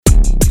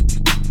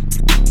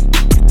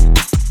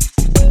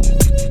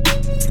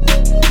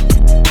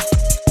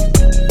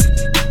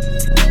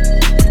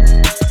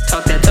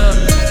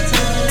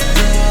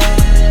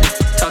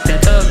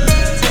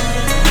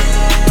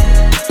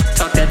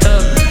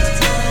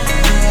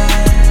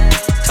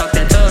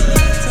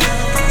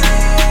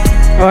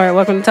All right,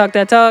 welcome to Talk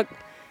That Talk.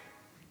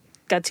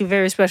 Got two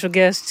very special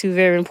guests, two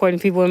very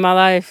important people in my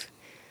life.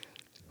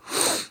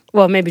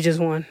 Well, maybe just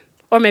one.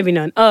 Or maybe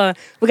none.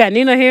 We got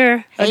Nina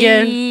here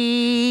again.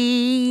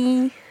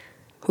 Hey.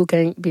 Who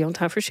can't be on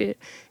time for shit.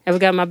 And we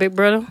got my big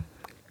brother.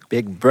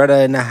 Big brother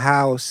in the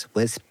house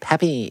was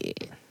Pappy.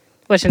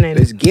 What's your name?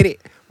 Let's get it.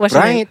 What's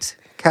your name? Bryant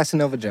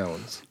Casanova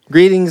Jones.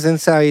 Greetings and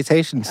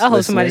salutations. I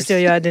hope somebody listeners. steal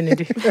your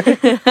identity.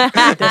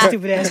 That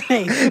stupid ass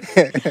name.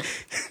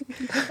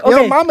 Your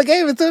Okay. mama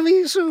gave it to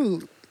me.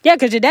 Shoot. Yeah,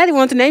 because your daddy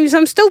wanted to name you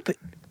something stupid.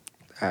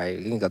 All right,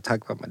 you ain't gonna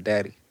talk about my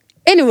daddy.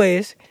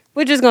 Anyways,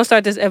 we're just going to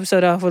start this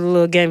episode off with a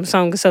little game of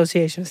song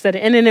association. Instead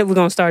of ending it, we're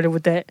going to start it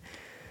with that.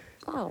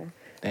 Oh.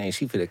 Dang,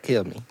 she finna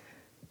kill me.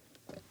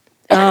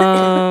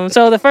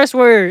 So the first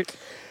word,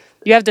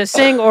 you have to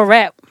sing or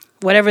rap,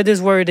 whatever this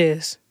word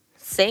is.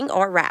 Sing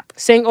or rap?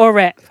 Sing or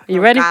rap.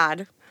 You ready?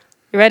 God.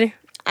 You ready?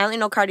 I only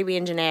know Cardi B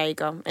and Janae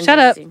Aiko. And Shut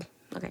up. Jay-Z.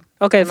 Okay.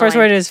 Okay, the first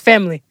Annoying. word is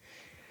family.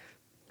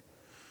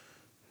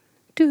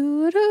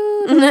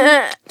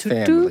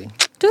 Family.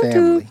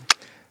 Family.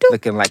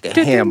 Looking like a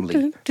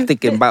Hamley.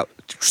 Thinking about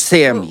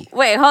Sammy.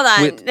 Wait, hold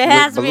on. With It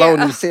has to be.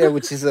 bologna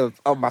sandwiches of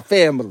my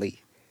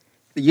family.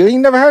 You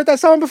ain't never heard that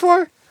song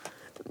before?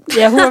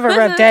 Yeah, whoever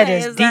rapped that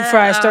is Is deep that,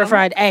 fried, stir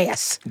fried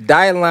ass.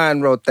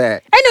 Dylan wrote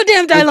that. Ain't no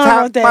damn The Dylan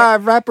top wrote that.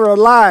 5 rapper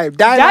alive.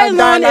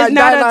 Dylan is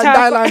not a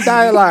top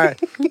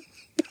Dylan.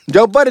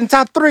 Joe Budden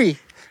top 3. What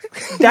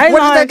does that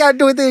Dylan, got to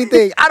do with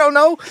anything? I don't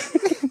know.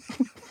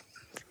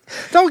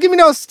 Don't give me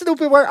no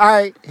stupid word. All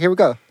right, here we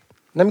go.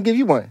 Let me give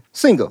you one.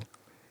 Single.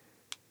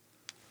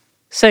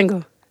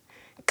 single.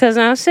 Cause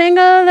I'm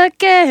single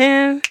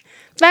again.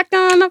 Back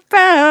on the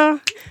prowl.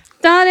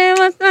 Thought it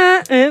was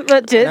nothing,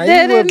 but you Now you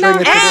didn't would know.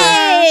 bring it to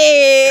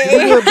Hey!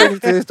 We will bring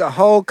this the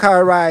whole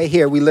car ride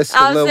here. We listen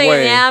to I'm Lil singing,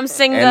 Wayne. yeah, I'm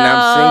single. And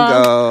I'm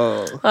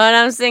single. But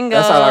I'm single.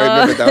 That's all I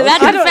remember, though.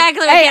 That's I don't- exactly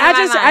what Hey, came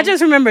to my I mind.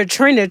 just remember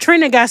Trina.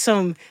 Trina got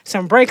some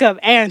breakup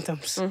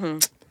anthems.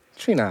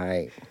 Trina, all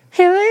right.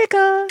 Here we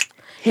go.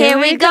 Here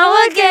we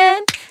go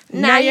again.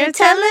 Now you're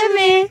telling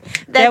me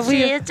that we-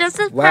 she is just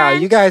a Wow,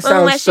 friend. you guys But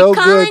sound when she so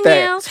good calling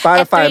that you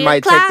Spotify at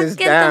might 3 take this o'clock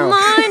in the down.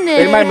 morning,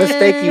 They might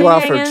mistake you all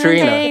for you're gonna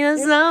Trina. take you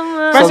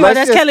somewhere. First of all, let's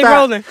that's just Kelly stop.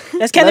 Rowland.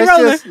 That's Kelly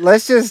Rowland.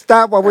 Let's just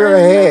stop while we're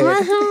ahead.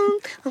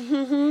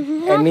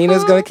 And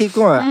Nina's going to keep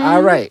going.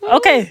 All right.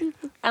 Okay.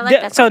 I like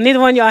that So song. neither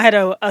one of y'all had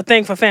a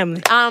thing for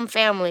family.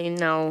 Family,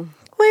 no.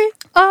 We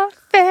are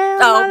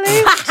family.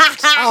 Oh.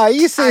 Oh,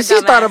 you see, I she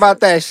got thought mad. about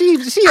that. She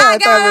had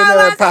that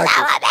in her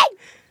pocket.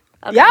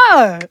 Okay.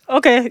 Yeah.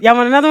 Okay. Y'all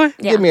want another one?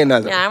 Yeah. Give me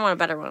another. Yeah, I want a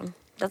better one.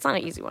 That's not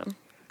an easy one.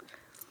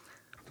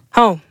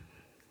 Home.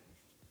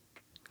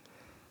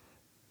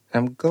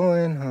 I'm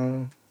going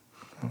home.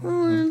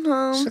 Going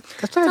home. I'm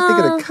trying to think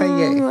of the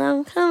Kanye.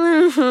 I'm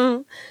coming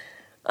home.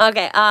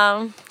 Okay,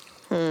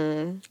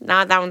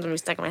 now that one's gonna be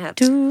stuck in my head.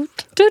 Do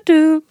do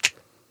do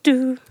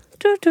do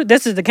do do.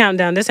 This is the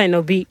countdown. This ain't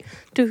no beat.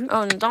 Do.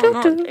 Oh,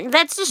 don't.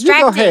 That's You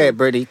distracting. go ahead,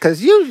 Brittany,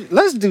 because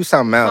let's do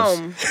something else.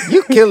 Home.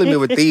 You killing me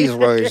with these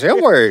words.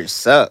 Your words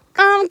suck.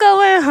 I'm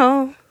going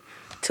home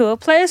to a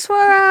place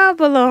where I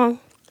belong,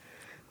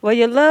 where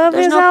your love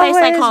There's has no place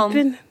always like home.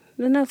 been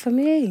enough for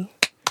me.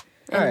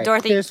 All right,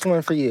 Dorothy here's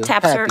one for you.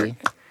 taps her- Happy.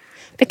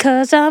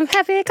 Because I'm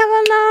happy, come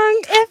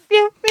along if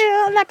you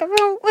feel like a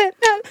room with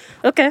them.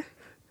 Okay.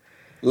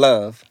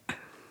 Love.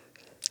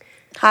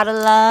 How to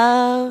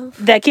love.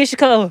 That Keisha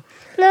Cole.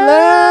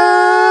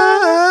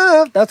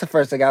 Love. That's the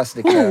first thing I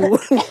stick out.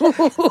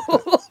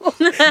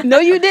 No,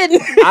 you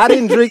didn't. I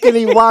didn't drink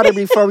any water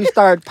before we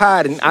started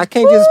potting. I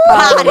can't just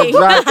pot on a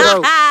dry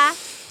throat.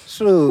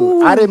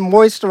 Shoot, I didn't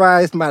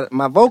moisturize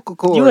my vocal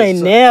cords. You ain't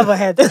so- never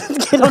had to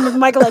get on this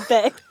mic like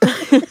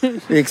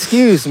that.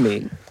 Excuse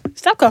me.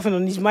 Stop coughing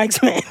on these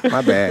mics, man.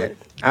 My bad.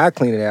 I'll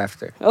clean it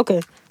after.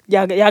 Okay.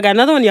 Y'all got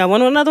another one? Y'all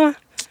want another one?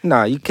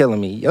 Nah, you killing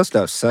me. Your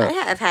stuff I sucks.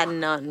 have had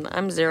none.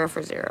 I'm 0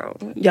 for 0.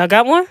 Y'all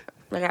got one?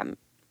 I got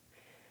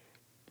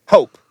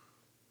Hope.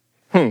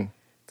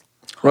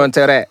 Run to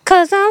that.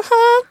 Cause I'm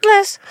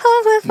hopeless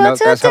for No,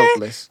 today. that's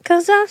hopeless.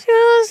 Cause I'm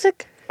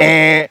music.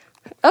 And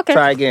Okay.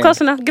 Try again.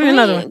 Close enough. Give me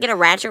another one. Get a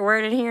ratchet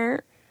word in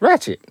here.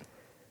 ratchet.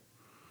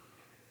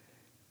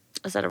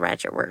 I said a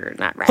ratchet word,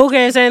 not ratchet. Who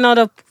can say no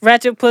to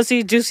Ratchet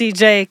Pussy Juicy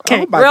J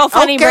K? Oh my- Real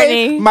funny,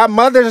 Brittany. My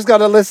mother's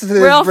gonna listen to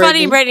this. Real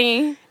funny,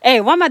 Brittany.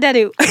 Hey, why my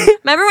daddy?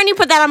 Remember when you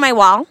put that on my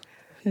wall?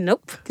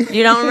 Nope.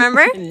 You don't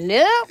remember?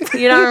 Nope.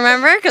 You don't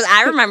remember? Because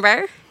I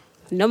remember.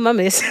 No, my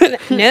miss.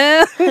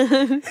 No.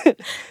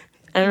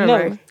 I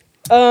remember.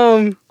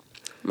 No.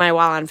 My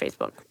wall on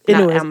Facebook.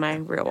 Anyways. Not on my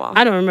real wall.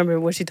 I don't remember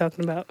what she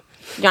talking about.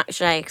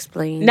 Should I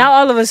explain? Now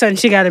all of a sudden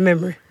she got a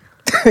memory.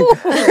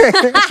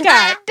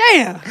 God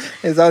damn.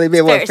 It's only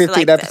been, Very 15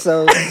 selective.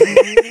 episodes?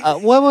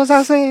 What was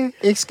I saying?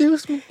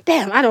 Excuse me?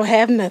 Damn, I don't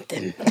have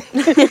nothing.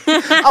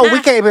 Oh,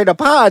 we came here to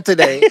pod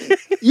today.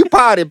 You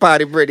potty,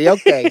 Brittany.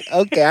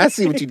 Okay, I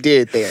see what you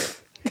did there.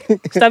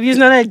 Stop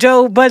using all that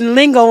Joe Budden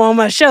lingo on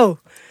my show.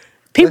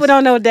 People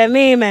don't know what that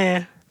mean,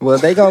 man. Well,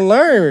 they gonna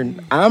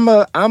learn. I'm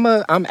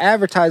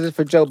advertising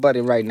for Joe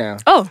Budden right now.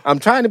 Oh. I'm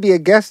trying to be a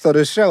guest on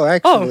the show,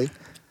 actually.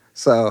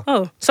 So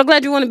Oh, so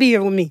glad you want to be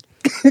here with me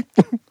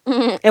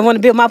and want to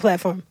build my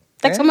platform.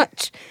 Thanks so Yeah.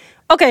 much.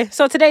 Okay,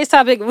 so today's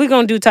topic, we're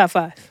going to do top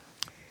 5.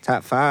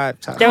 top 5,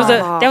 top There was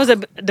 5. there was a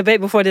debate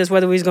before this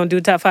whether we was going to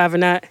do top 5 or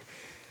not.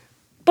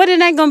 But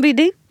it ain't going to be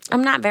deep.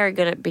 I'm not very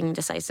good at being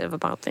decisive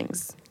about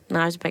things. No,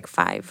 I just pick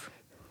 5.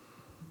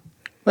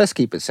 Let's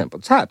keep it simple.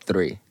 Top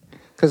 3.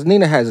 Because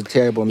Nina has a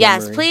terrible memory.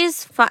 Yes,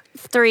 please.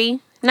 3,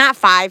 not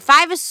 5.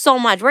 5 is so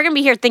much. We're gonna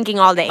be here thinking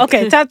all day.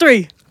 Okay, top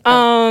 3.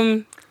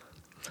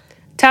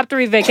 Top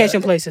 3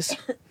 vacation places.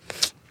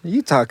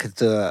 You talking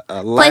to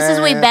a Places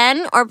lad. we've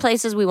been or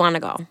places we want to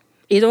go.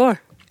 Either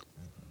or.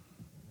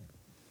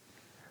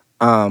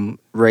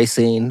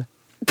 Racine.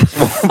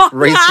 Outta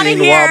Racine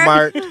here.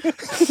 Walmart.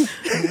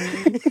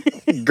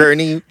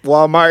 Gurney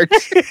Walmart.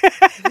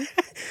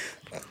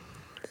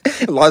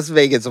 Las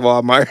Vegas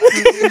Walmart.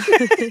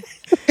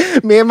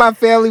 Me and my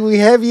family, we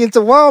heavy into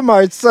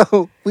Walmart,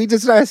 so we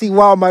just try to see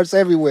Walmarts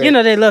everywhere. You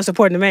know they love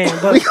supporting the man.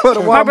 But we go to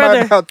my Walmart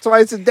brother, about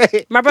twice a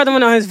day. my brother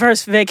went on his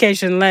first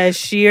vacation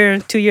last year,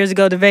 2 years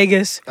ago to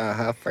Vegas.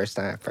 First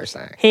time.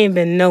 He ain't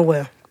been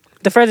nowhere.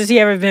 The furthest he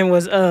ever been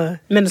was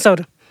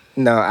Minnesota.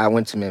 No, I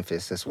went to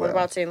Memphis as well. What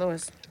about St.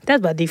 Louis?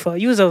 That's by default.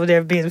 You was over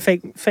there being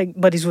fake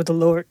buddies with the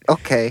Lord.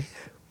 Okay.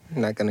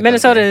 I'm not gonna go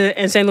Minnesota there.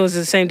 and St. Louis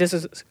is the same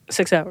distance,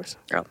 6 hours.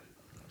 Oh.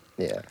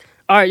 Yeah.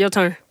 All right, your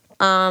turn.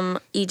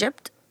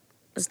 Egypt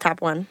is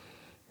top 1.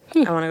 I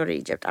want to go to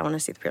Egypt. I want to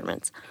see the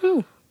pyramids.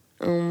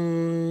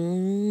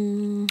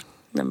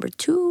 Number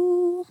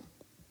 2.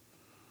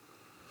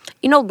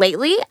 You know,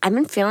 lately I've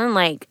been feeling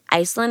like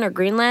Iceland or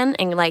Greenland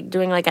and like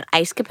doing like an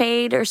ice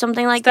capade or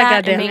something like that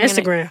that. goddamn and being in a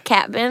Instagram.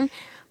 cabin,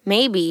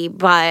 maybe.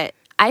 But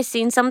I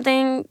seen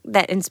something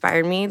that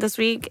inspired me this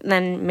week, and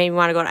then made me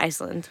want to go to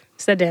Iceland.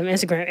 It's that damn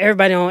Instagram.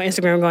 Everybody on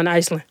Instagram going to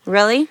Iceland.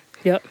 Really?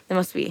 Yep. It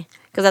must be,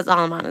 because that's all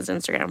I'm on is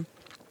Instagram.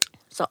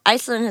 So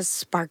Iceland has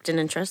sparked an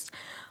interest.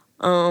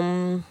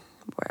 Where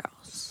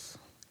else?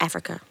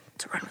 Africa,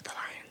 to run with the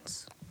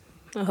lions.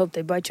 I hope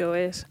they bite your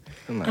ass.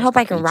 I hope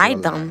I can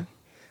ride them.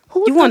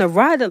 You want to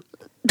ride a...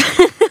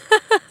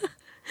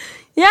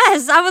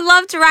 Yes, I would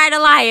love to ride a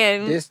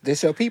lion.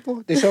 This your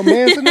people? This your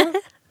mans in there?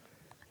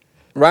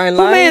 Ryan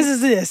Who Lyons? mans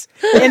is this?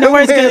 In the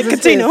words mans of is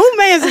Katina, this? who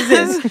mans is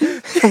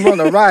this? I'm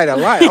gonna ride a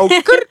lion.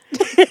 Oh, good.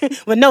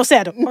 With no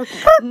saddle.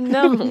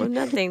 No,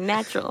 nothing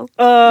natural.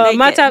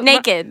 My top...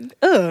 Naked.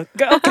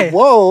 Okay.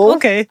 Whoa.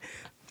 Okay.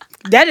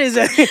 That is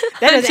just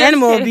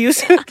animal kidding.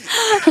 abuse.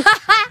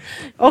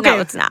 Okay. No,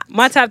 it's not.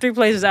 My top 3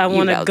 places I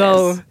want to know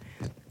go.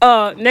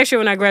 this. Next year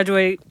when I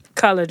graduate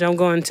college, I'm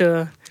going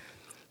to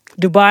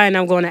Dubai and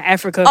I'm going to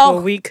Africa Oh, for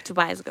a week.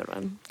 Dubai is a good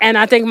one. And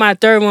I think my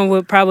third one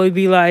would probably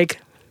be like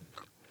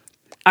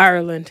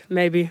Ireland,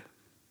 maybe.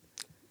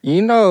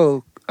 You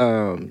know,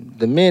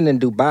 the men in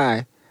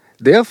Dubai,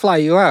 they'll fly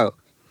you out.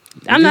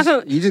 I'm not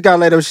gonna, You just gotta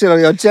let them shit on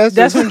your chest.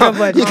 That's or from Joe something.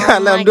 Budden. You gotta Oh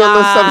let my them do a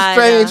little something God.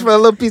 strange for a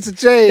little piece of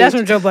change. that's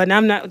from Joe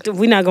Budden.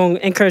 We're not gonna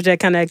encourage that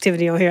kind of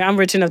activity on here. I'm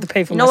rich enough to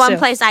pay for No myself. one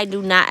place I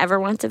do not ever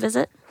want to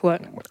visit?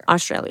 What?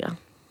 Australia.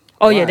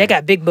 Oh yeah, Why? they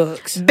got big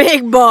bugs.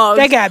 Big bugs.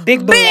 They got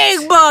big bugs.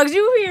 Big bugs.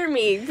 You hear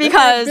me?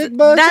 Because big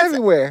bugs that's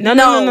everywhere. No.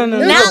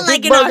 There's not a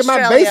like big in bug in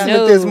my Australia.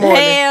 basement this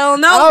morning. Hell I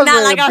no, was not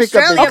ready like to pick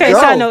up Australia. a Okay, go.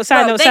 side note.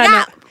 Bro, they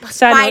got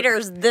Side note.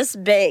 spiders this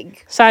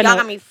big. Side Y'all note.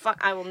 got me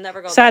I will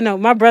never go Side note.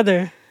 My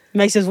brother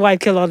makes his wife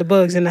kill all the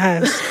bugs in the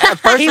house.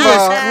 First He of will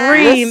all,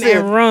 scream listen,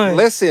 and run.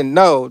 Listen,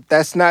 no,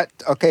 that's not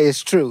okay.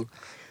 It's true,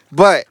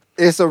 but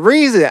it's a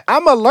reason.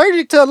 I'm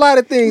allergic to a lot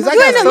of things. I You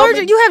got ain't so allergic.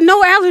 many- You have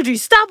no allergies.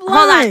 Stop Hold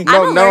on. lying.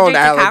 No I'm known allergic to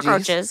allergies.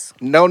 cockroaches.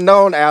 No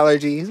known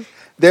allergies.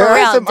 There For are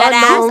real, some dead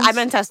unknowns. ass. I've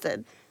been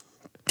tested.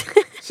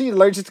 She's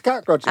allergic to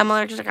cockroaches. I'm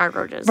allergic to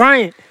cockroaches.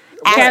 Brian.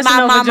 Ask my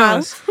Casanova mama.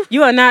 Jones.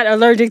 You are not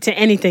allergic to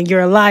anything.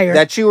 You're a liar.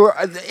 That you were,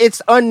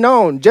 it's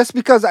unknown. Just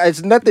because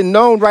it's nothing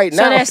known right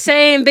So now. that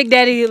same Big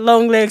Daddy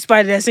long leg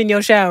spider that's in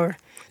your shower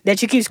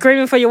that you keep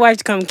screaming for your wife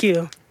to come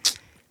kill.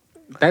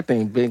 That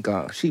thing been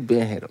gone. She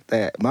been handled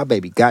that. My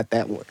baby got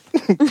that one.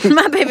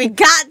 My baby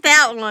got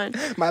that one.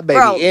 My baby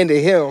Bro.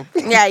 ended him.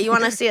 Yeah, you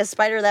want to see a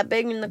spider that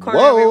big in the corner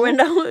Whoa. of your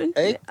window?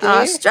 Hey,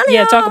 Australia.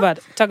 Yeah, talk about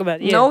it. Talk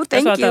about it. Yeah, No, that's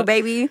thank what I you, thought.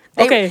 baby.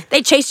 Okay.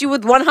 They chase you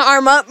with one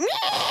arm up.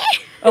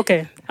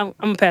 Okay, I'm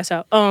gonna pass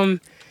out.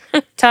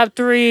 Top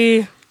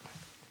three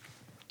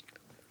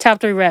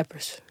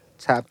rappers.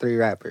 Top 3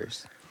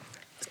 rappers.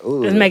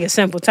 Ooh. Let's make it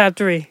simple. Top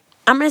 3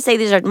 I'm gonna say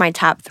these are my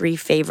top 3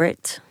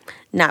 favorite,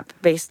 not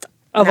based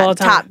of not all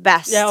time. top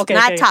best. Yeah, okay.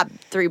 Not okay. top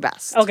 3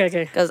 best. Okay,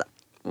 okay. Because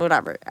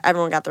whatever,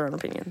 everyone got their own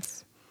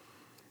opinions.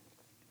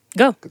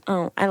 Go.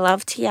 Oh, I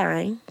love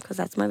T.I. because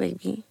that's my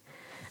baby,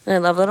 and I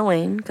love Lil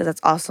Wayne because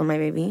that's also my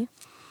baby.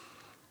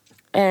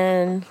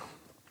 And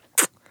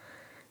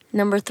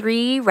number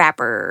 3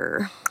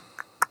 rapper.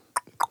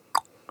 Who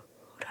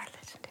do I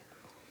listen to?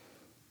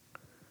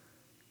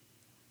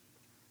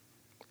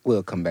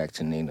 We'll come back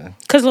to Nina.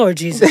 Cause Lord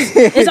Jesus,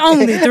 it's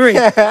only 3.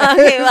 Okay,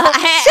 well,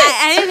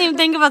 I didn't even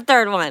think of a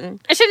third one.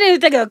 I shouldn't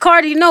even think of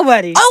Cardi.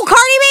 Nobody. Oh,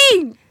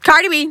 Cardi B!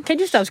 Cardi B! Can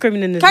you stop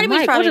screaming in this Cardi B's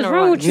mic? probably What is number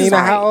wrong one. with you? Nina,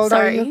 how old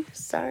are you?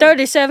 Sorry.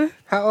 37.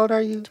 How old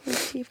are you?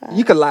 25.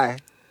 You could lie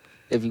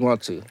if you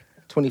want to.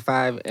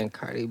 25 and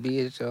Cardi B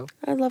is your...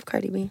 I love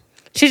Cardi B.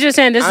 She's just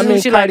saying this is who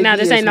she like Cardi now. B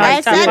This is ain't no my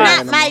I top said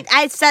favorite. five.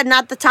 I said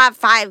not the top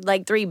 5,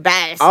 like 3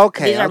 best.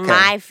 Okay, These are okay.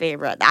 my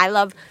favorite. I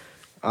love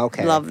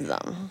Okay.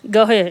 them.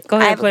 Go ahead.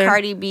 I have player. a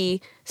Cardi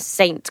B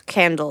Saint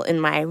candle in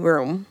my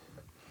room.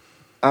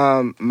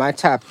 My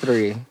top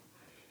 3.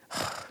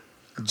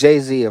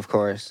 Jay-Z, of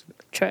course.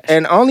 Trash.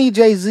 And only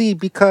Jay-Z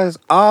because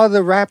all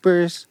the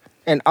rappers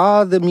and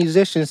all the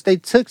musicians, they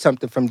took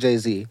something from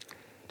Jay-Z.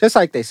 Just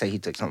like they say he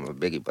took something from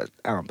Biggie, but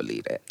I don't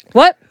believe that.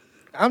 What?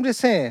 I'm just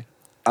saying,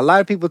 a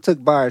lot of people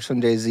took bars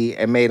from Jay-Z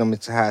and made them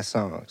into hot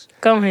songs.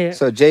 Go ahead.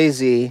 So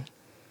Jay-Z,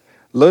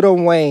 Lil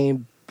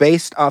Wayne,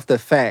 based off the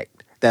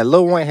fact that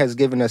Lil Wayne has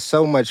given us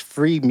so much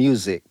free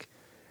music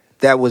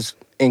that was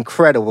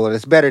incredible.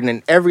 It's better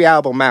than every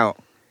album out.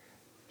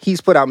 He's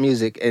put out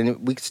music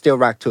and we still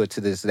rock to it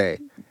to this day.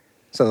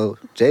 So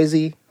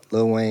Jay-Z,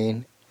 Lil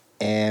Wayne,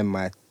 and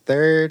my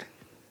third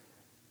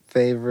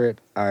favorite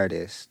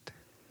artist,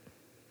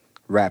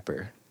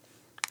 rapper,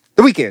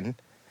 The Weeknd,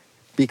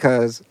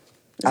 because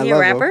I Is he love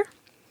a rapper? him.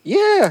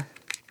 Yeah.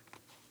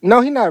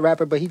 No, he's not a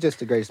rapper, but he's just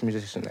the greatest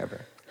musician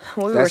ever.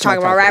 We were That's my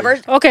talking about top 3.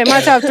 rappers. Okay,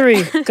 my top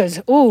 3. Because,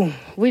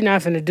 we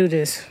not finna do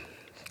this.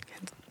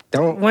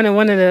 Don't. One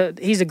of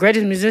he's the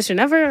greatest musician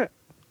ever.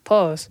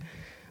 Pause.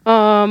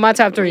 My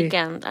top 3.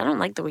 Weekend. I don't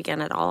like The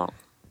Weeknd at all.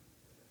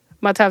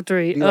 My top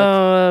 3. You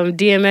like-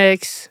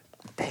 DMX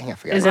Dang, I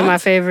forgot. is in my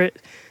favorite.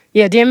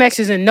 Yeah, DMX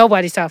is in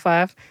nobody's top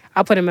 5.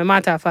 I'll put him in my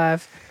top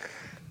 5.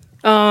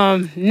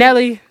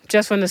 Nelly,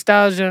 just for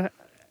nostalgia.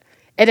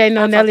 It ain't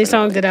no I fuck Nelly with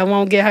song Nelly. that I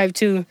won't get hyped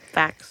to.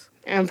 Facts.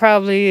 And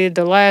probably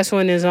the last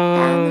one is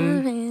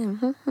God.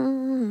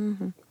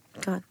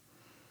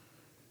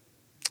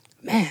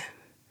 man,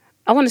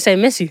 I want to say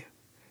Missy.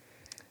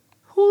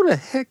 Who the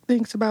heck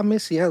thinks about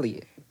Missy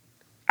Elliott?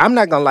 I'm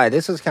not gonna lie,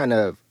 this is kind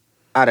of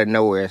out of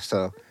nowhere.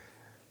 So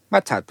my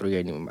top 3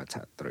 ain't even my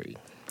top 3.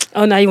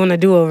 Oh, now you want to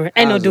do over?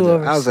 Ain't no I do was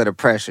overs. under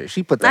pressure.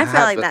 She put the I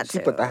feel like that she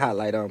too. put the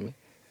highlight on me.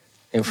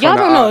 In front Y'all of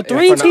don't know all- in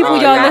 3 front of people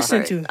all y'all y'all.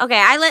 listen to.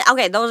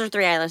 Okay, those are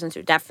 3 I listen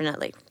to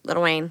definitely.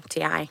 Lil Wayne,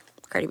 T.I.,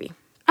 Cardi B.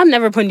 I'm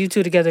never putting you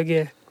 2 together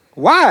again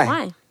Why?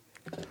 Why?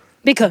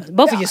 because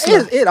both of you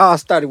slow. It all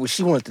started when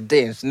she wanted to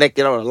dance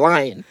naked on a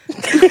lion.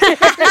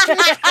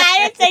 I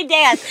didn't say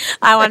dance.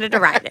 I wanted to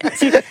ride it.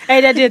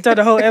 Hey, that did throw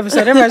the whole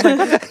episode. Everybody's like,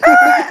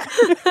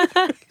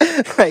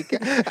 Like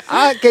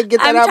I can't get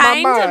that I'm out my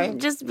trying mind. to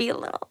just be a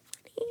little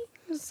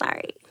funny.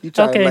 Sorry. You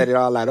trying Okay. to let it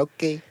all out?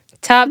 Okay.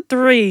 top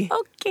 3.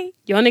 Okay.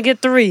 You only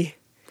get 3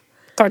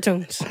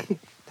 cartoons.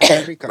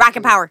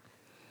 Rocket Power.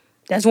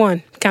 That's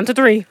 1. Count to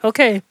 3.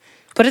 Okay,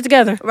 put it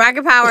together.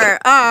 Rocket Power.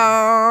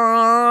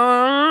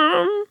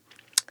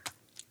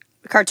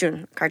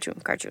 Cartoon.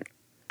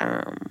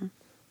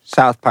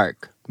 South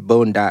Park,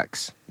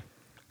 Boondocks.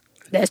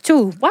 That's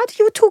 2. Why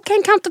do you 2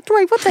 can't count to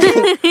 3? What the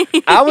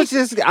hell? I was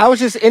just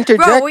interjecting.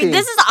 Bro,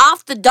 this is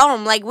off the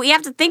dome. Like, we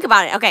have to think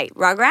about it. Okay,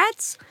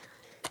 Rugrats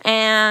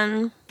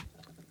and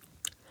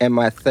And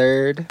my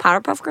third,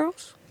 Powerpuff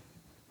Girls.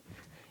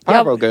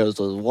 Powerpuff Girls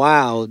was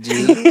wild,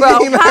 G. Bro,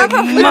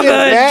 Powerpuff My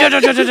bad.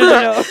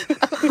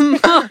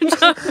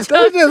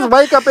 They just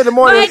wake up in the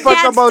morning and My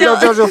fuck up dad Mojo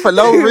still- Jojo for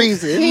no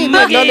reason. He ain't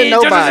done nothing to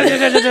nobody.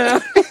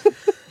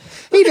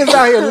 He just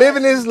out here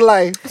living his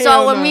life. So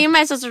Hell when no. me and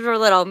my sisters were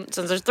little,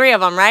 since there's 3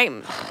 of them, right?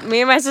 Me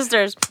and my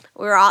sisters,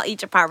 we were all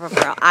each a Powerpuff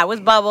Girl. I was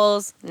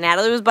Bubbles,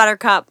 Natalie was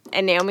Buttercup,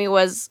 and Natalie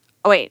was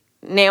Blossom,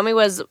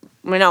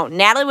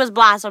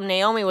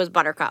 Naomi was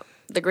Buttercup,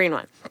 the green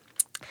one.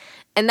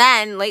 And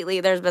then lately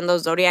there's been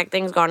those Zodiac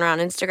things going around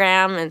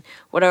Instagram and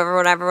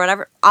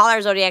whatever. All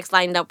our Zodiacs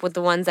lined up with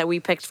the ones that we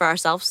picked for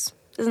ourselves.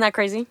 Isn't that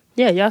crazy?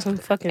 Yeah, y'all some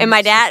fucking. And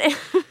my dad...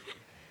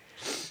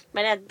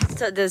 My dad,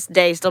 to this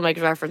day, still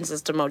makes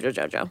references to Mojo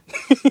Jojo.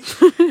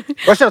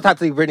 What's your top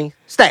 3, Brittany?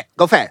 Stat.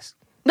 Go fast.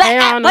 Hey,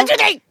 Arnold. What you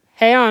think?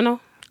 Hey Arnold,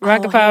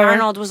 Rocket Hey Power,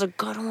 Arnold was a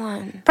good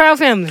one. Proud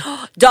Family.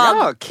 Dog.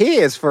 Y'all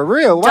kids, for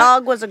real. What?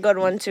 Dog was a good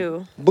one,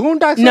 too.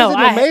 Boondocks No,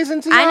 wasn't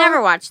amazing to y'all? I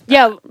never watched that.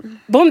 Yeah,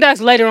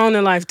 Boondocks later on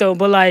in life though,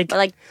 but like, But,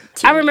 like,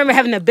 I remember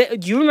having to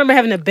beg. You remember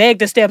having to beg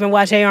to stay up and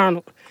watch Hey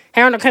Arnold?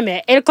 Hey Arnold came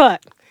at 8:00.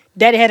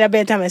 Daddy had our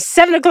bedtime at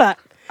 7:00.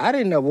 I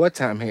didn't know what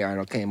time Hey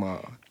Arnold came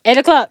on.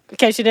 8:00. In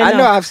case you didn't I know.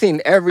 know I've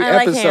seen every I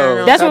like Hey episode.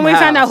 Arnold. That's when we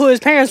somehow. found out who his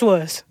parents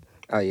was.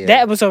 Oh, yeah. That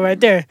episode right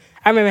there.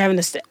 I remember having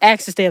to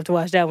ask to stay up to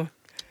watch that one.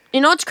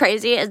 You know what's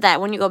crazy is that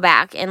when you go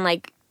back and,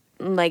 like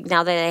now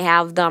that they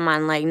have them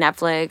on, like,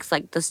 Netflix,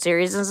 like, the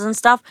series and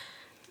stuff,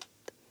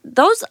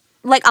 those...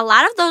 Like, a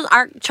lot of those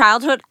our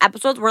childhood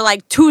episodes were,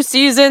 like, 2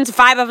 seasons,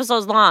 5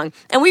 episodes long.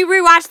 And we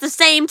rewatched the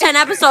same 10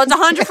 episodes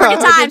 100 freaking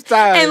 100 times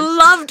times. and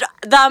loved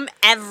them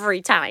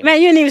every time.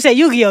 Man, you didn't even say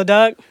Yu-Gi-Oh,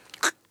 dog.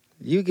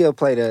 Yu-Gi-Oh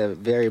played a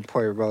very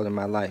important role in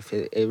my life.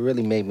 It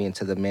really made me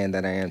into the man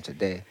that I am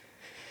today.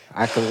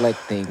 I collect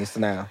things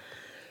now.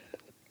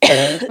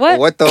 What?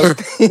 What those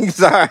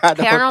things are, I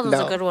don't Hey Arnold was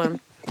know. a good one.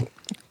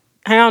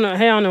 Hey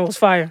Arnold was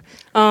fire.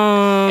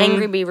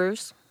 Angry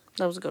Beavers.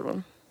 That was a good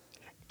one.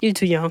 You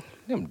too young.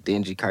 Them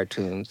dingy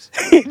cartoons.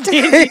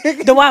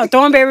 The Wild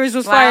Thornberries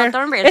was fire. Wild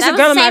Thornberries. It's That a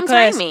girl was in my same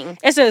class. timing.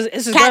 It's a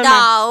Cat girl in my...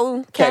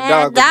 dog. Cat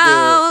dog was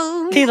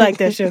dog. He liked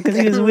that show because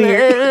he was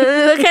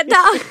weird. Cat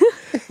dog.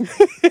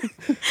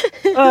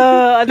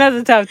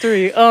 Another top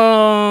three.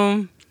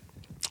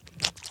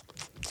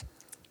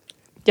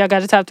 Y'all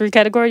got a top three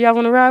category y'all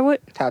want to ride with?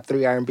 Top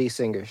 3 R&B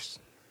singers.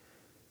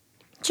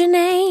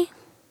 Janae.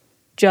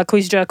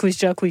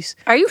 Jacquees.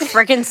 Are you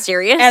freaking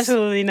serious?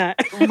 Absolutely not.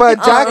 But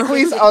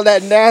Jacquees on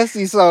that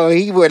nasty song,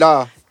 he went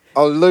off.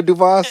 On Lil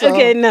Duval song?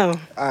 Okay, no.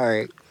 All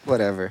right,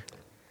 whatever.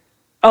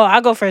 Oh,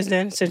 I'll go first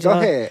then. Since Go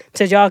ahead.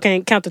 Since y'all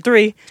can't count to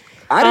three.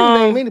 I didn't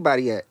name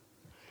anybody yet.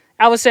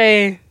 I would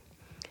say,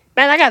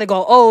 man, I got to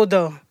go old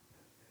though.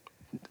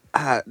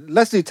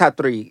 Let's do top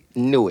 3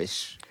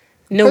 newish.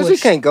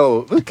 Newish.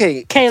 Because we can't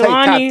take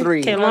Kaylani, top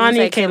 3.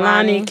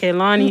 Kaylani,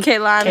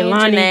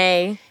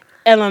 Janae.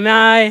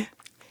 LMI.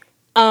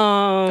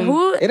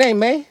 Who? It ain't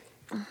May.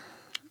 I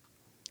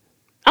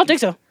don't think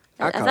so.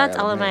 That's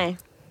LMA.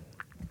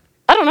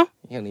 I don't know.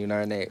 You don't even know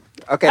her name.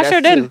 Okay, I that's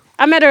sure 2. didn't.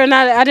 I met her and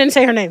I didn't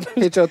say her name.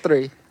 Hit your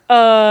 3.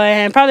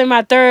 And probably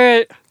my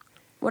third.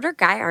 What are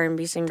guy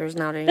R&B singers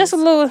nowadays? That's a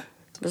little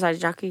Besides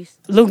jockeys.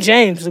 Luke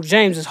James. Luke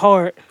James is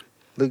hard.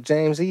 Luke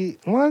James,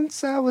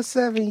 once I was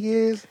 7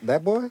 years.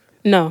 That boy?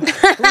 No, Who's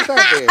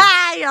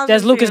that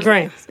that's Lucas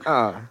Graham.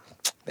 then?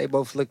 They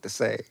both look the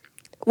same.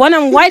 One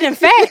of them white and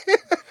fat.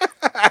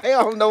 I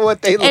don't know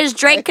what they look Is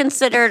Drake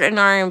considered an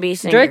R&B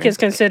singer? Drake is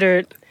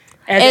considered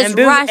Is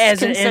Russ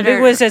considered-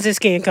 ambiguous as his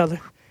skin color.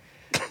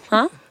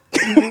 Huh?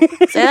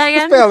 Say that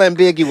again? Spell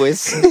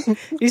ambiguous.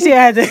 You see, I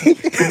had to.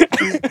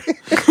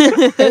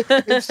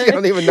 She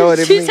don't even know what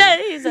it He means.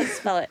 said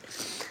spell it.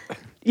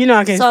 You know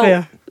I can't So,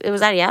 spell.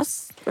 was that a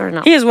yes or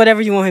no? He is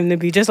whatever you want him to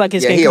be, just like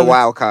his Yeah, skin he a color.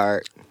 wild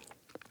card.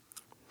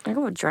 I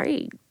go with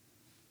Drake.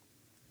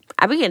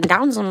 I be getting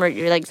down some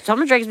like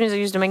some of Drake's music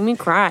used to make me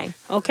cry.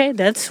 Okay,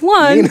 that's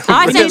one. You know, Oh,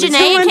 I said really?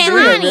 Janae and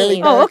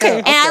Kaylani. Oh, okay.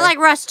 And I like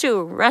Russ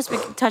too. Russ be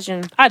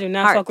touching. I do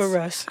not hearts. fuck with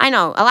Russ. I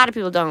know a lot of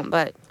people don't,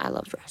 but I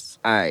love Russ.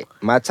 All right,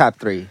 my top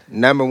 3.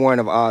 Number 1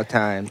 of all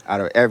time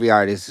out of every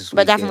artist this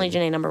But weekend. definitely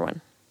Janae number 1.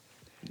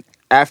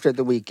 After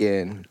the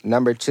weekend,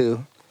 number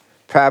 2,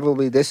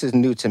 probably this is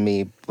new to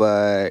me,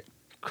 but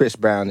Chris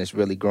Brown is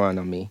really growing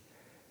on me.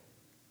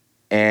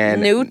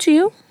 And New to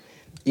you?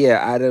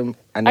 yeah, I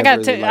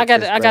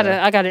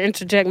gotta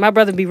interject. My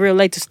brother be real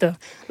late to stuff.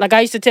 Like I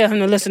used to tell him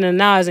to listen to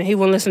Nas, and he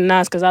wouldn't listen to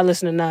Nas because I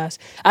listen to Nas.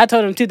 I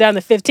told him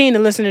 2015 to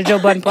listen to Joe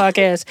Budden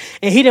podcast,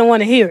 and he didn't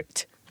want to hear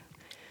it.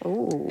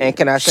 Ooh. And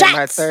can I say my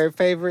Shots! third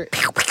favorite?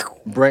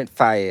 Brent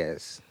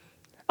Faiyaz.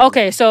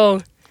 Okay, so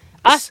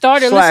I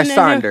started Slash listening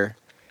to him. Sonder.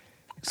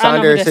 I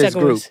know who Sonder that is his second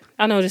group. was.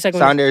 I know who the second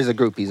one. Sonder is a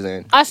group he's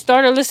in. I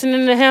started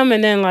listening to him,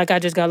 and then like I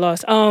just got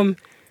lost.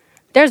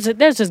 There's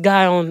this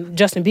guy on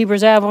Justin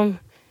Bieber's album,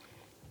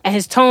 and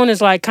his tone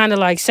is like kind of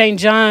like St.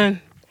 John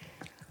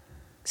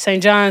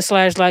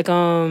slash like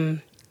I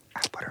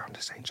put her on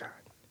to St. John.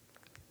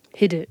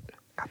 he did.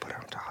 I put her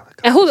on to all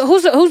the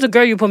And who's the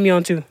girl you put me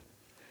on to?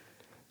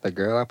 The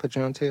girl I put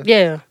you on to?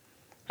 Yeah,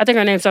 I think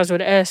her name starts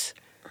with an S.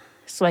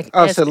 It's like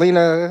Oh, S.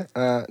 Selena.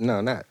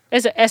 No, not.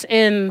 It's an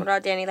S-N. What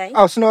about Danny Lay?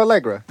 Oh, Snow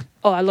Allegra.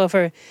 Oh, I love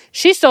her.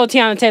 She stole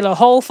Tiana Taylor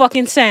whole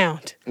fucking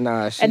sound.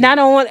 Nah, And I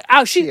don't want...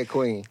 Oh, she she... a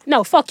queen.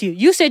 No, fuck you.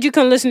 You said you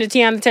couldn't listen to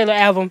Tiana Taylor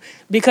album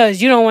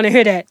because you don't want to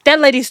hear that. That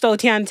lady stole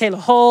Tiana Taylor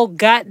whole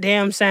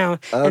goddamn sound.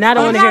 And I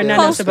don't want to hear nothing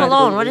else Post about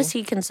Malone. it. What is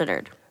he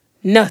considered?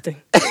 Nothing.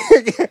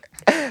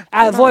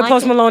 I avoid like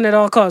Post it. Malone at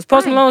all costs.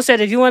 Post Fine. Malone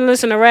said if you want to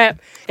listen to rap,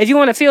 if you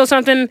want to feel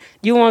something,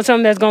 you want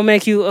something that's going to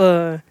make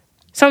you...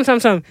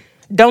 Something.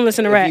 Don't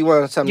listen to If rap. you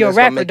want something You're a that's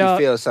gonna rapper, make dog.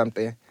 you feel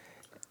something.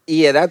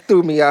 Yeah, that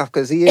threw me off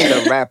because he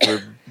is a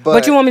rapper.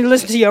 But you want me to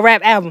listen to your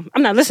rap album.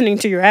 I'm not listening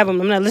to your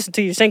album. I'm not listening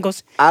to your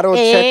singles. I don't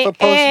check for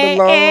Post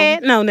Malone.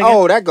 No, nigga.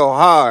 Oh, that go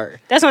hard.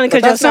 That's only But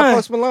because your that's not son.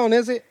 Post Malone,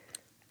 is it?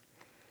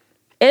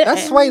 It-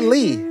 That's Sway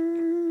Lee.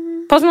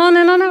 Post Malone,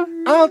 no.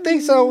 I don't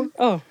think so.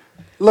 Oh,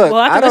 Look,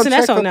 Well, I can I don't listen to that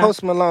check song for now.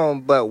 Post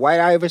Malone, but White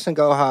Iverson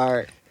go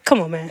hard.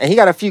 come on, man. And he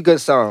got a few good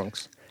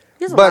songs.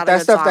 He has a lot But of that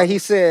good stuff that he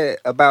songs. said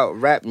about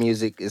rap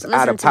music is Listen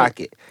out of to it.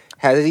 pocket.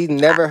 Has he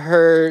never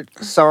heard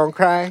Song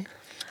Cry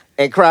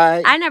and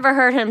cried? I never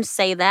heard him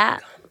say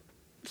that.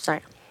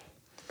 Sorry.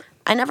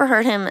 I never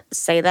heard him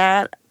say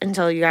that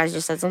until you guys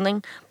just said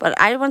something. But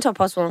I went to a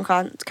Post Malone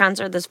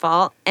concert this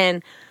fall,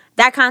 and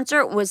that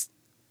concert was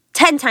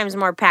 10 times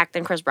more packed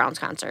than Chris Brown's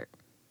concert.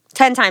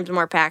 10 times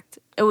more packed.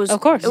 It was,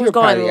 Of course. It was You're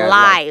going probably at,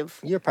 live.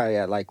 You're probably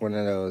at like one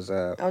of those.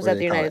 I was what at do the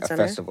they call United it?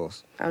 Center.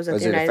 Festivals. I was at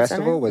Was the it a United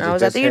festival? Center. Was No, it I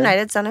was at just the him?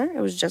 United Center. It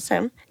was just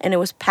him, and it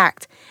was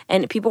packed.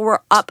 And people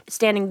were up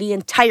standing the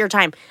entire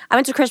time. I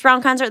went to Chris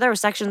Brown concert. There were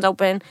sections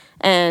open,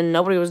 and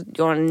nobody was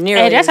going near.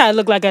 Hey, that's how it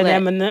looked like at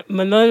that lit.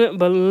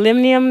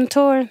 Millennium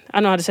tour. I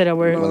know how to say that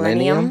word.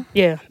 Millennium?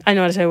 Yeah, I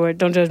know how to say that word.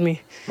 Don't judge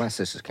me. My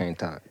sisters can't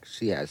talk.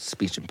 She has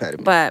speech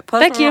impediment. But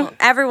Post Thank you. Malone,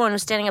 everyone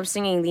was standing up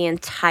singing the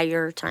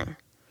entire time.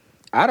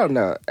 I don't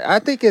know. I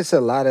think it's a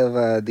lot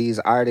of these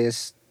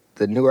artists,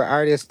 the newer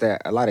artists,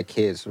 that a lot of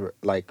kids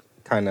like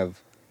kind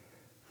of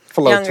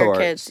flow Younger towards.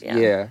 kids,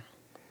 yeah.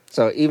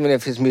 So even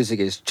if his music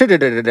is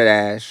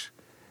dash,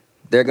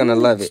 they're gonna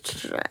love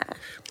it.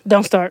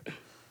 Don't start.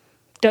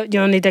 You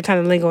don't need that kind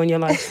of lingo in your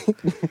life.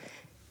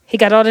 He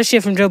got all this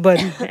shit from Joe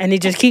Budden, and he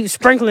just keeps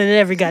sprinkling it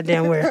every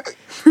goddamn where.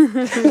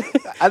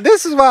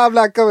 This is why I'm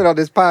not coming on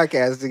this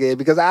podcast again,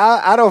 because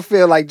I don't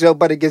feel like Joe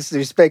Budden gets the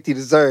respect he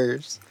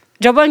deserves.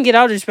 Joe Budden get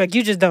all the respect.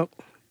 You just don't.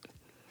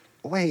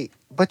 Wait,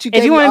 but you.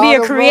 If you want to be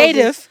a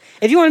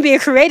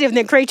creative,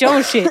 then create your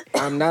own shit.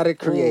 I'm not a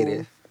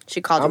creative.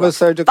 She called I'm him a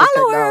surgical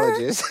follower.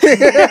 technologist.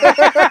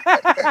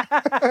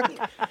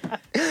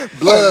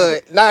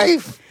 Blood,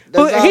 knife.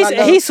 That's all I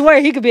know. He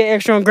swear he could be an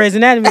extra on Grey's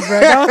Anatomy, bro.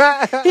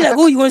 He's like,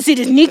 ooh, you want to see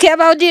this kneecap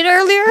I did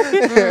earlier?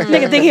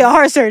 Nigga think he a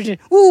heart surgeon.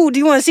 Ooh, do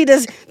you want to see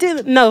this?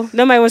 No,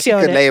 nobody want to see all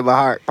Could that. name a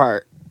heart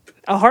part.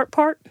 A heart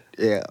part?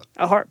 Yeah.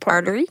 A heart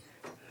part. Artery?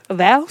 A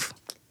valve?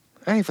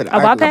 I ain't finna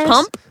A argue bypass? with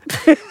Pump?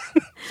 you.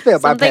 Spell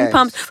Something bypass.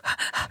 pumps.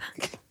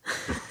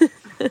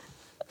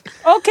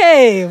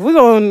 Okay, we're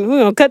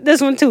gonna cut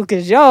this one too,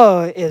 because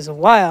y'all is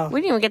wild.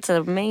 We didn't even get to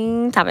the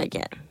main topic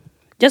yet.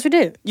 Yes, we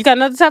did. You got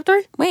another top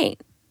 3?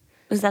 Wait.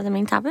 Was that the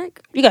main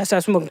topic? You gotta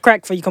start smoking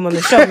crack before you come on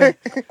the show, man.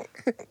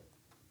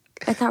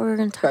 I thought we were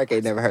going to talk. Crack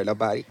ain't never hurt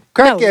nobody.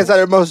 Crackheads are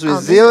the most this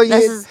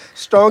resilient,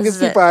 strongest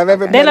this is people I've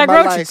ever met They in like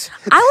my roaches.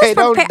 life. I They was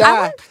don't prepared.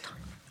 die.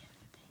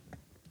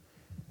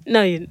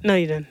 No, you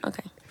didn't.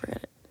 Okay,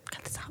 forget it.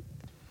 Cut this out.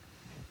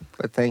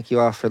 But thank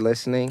you all for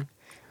listening.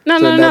 No.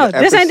 another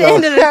This ain't the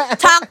end of the.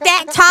 Talk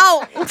that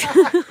talk. Matter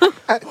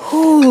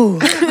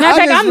of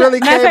fact, I'm really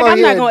not came on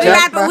here gonna. and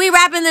jacked We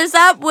wrapping this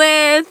up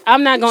with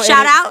I'm not gonna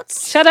shout edit.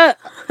 outs. Shut up.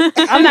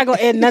 I'm not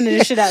gonna edit none of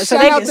this shit out so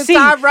Shout they out can to see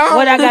Tyrone.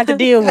 what I got to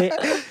deal with.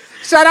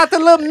 Shout out to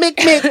little Mick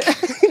Mick.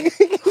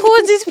 Who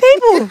is these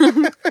people?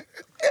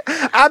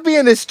 I be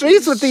in the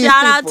streets with these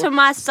Shout out people. to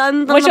my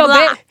sons on What's the your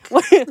block.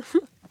 bed?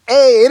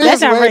 Hey, it That is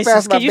sound way racist.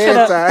 past my Can you shut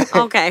up?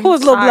 bedtime. Okay. Who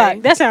is Lil sorry.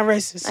 Black? That sound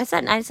racist. I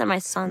said my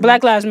son.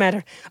 Black Lives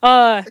Matter.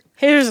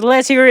 Here's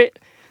Let's Hear It.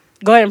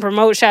 Go ahead and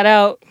promote, shout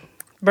out,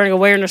 bring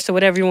awareness to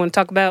whatever you want to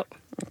talk about.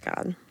 Oh,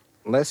 God.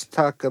 Let's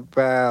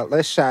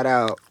shout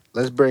out,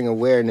 let's bring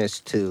awareness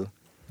to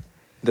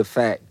the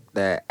fact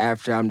that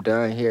after I'm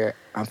done here,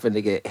 I'm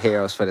finna get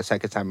Harold's for the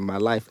second time in my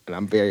life, and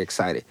I'm very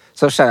excited.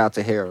 So shout out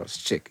to Harold's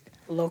chicken.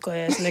 Local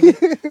ass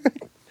nigga.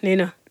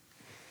 Nina.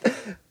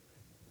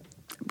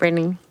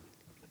 Brittany.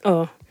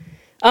 Oh.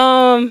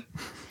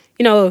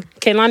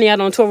 Kehlani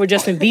out on tour with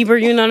Justin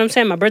Bieber, you know what I'm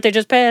saying? My birthday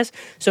just passed.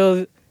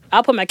 So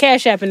I'll put my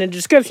Cash App in the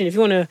description. If you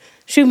want to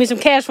shoot me some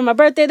cash for my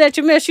birthday that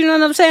you missed, you know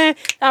what I'm saying?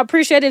 I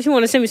appreciate it. If you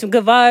want to send me some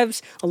good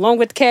vibes along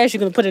with the cash, you're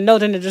going to put a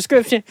note in the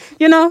description,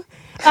 you know?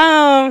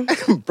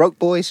 Broke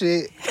boy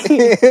shit.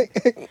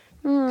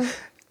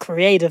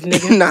 Creative,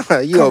 nigga. Nah,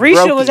 you a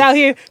Carisha brokey. was out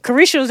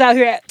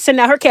here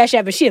sending out her Cash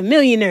App, and she a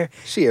millionaire.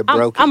 She a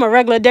brokey. I'm a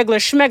regular degler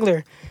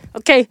schmegler.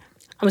 Okay?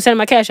 I'm going to send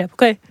my Cash App,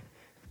 okay?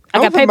 I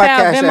got I'ma put my PayPal,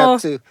 Cash Venmo.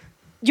 App too.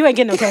 You ain't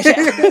getting no Cash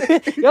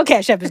App. Your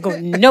Cash App is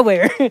going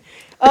nowhere.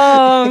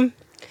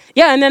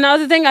 Yeah, and then the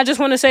other thing I just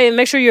want to say,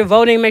 make sure you're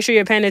voting, make sure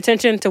you're paying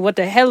attention to what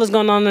the hell is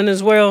going on in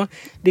this world,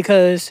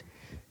 because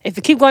if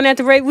you keep going at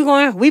the rate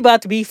we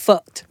about to be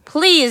fucked.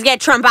 Please get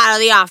Trump out of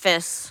the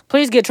office.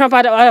 Please get Trump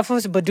out of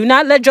office, but do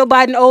not let Joe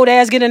Biden old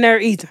ass get in there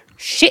either.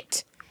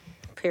 Shit.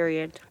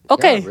 Period.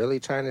 Okay. Y'all really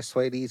trying to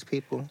sway these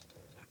people?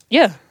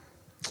 Yeah.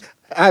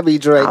 I be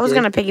drinking. I was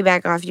going to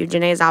piggyback off you.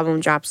 Janae's album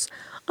drops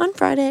on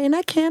Friday, and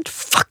I can't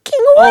fucking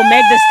Oh, wait.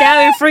 Meg Thee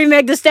Stallion, free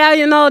Meg Thee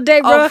Stallion all day,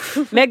 bro.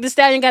 Oh. Meg Thee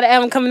Stallion got an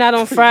album coming out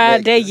on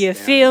Friday. You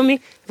feel me?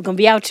 We're gonna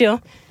be out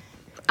here.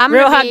 I'm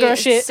Real gonna hot be girl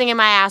shit. singing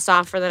my ass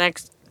off for the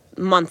next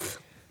month.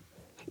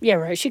 Yeah,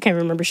 right. She can't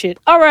remember shit.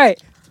 All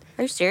right.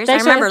 Are you serious?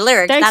 Thanks I remember for-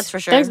 lyrics, thanks- that's for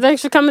sure.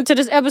 Thanks for coming to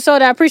this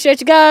episode. I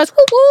appreciate you guys.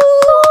 Woo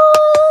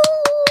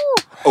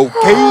woo.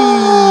 Okay.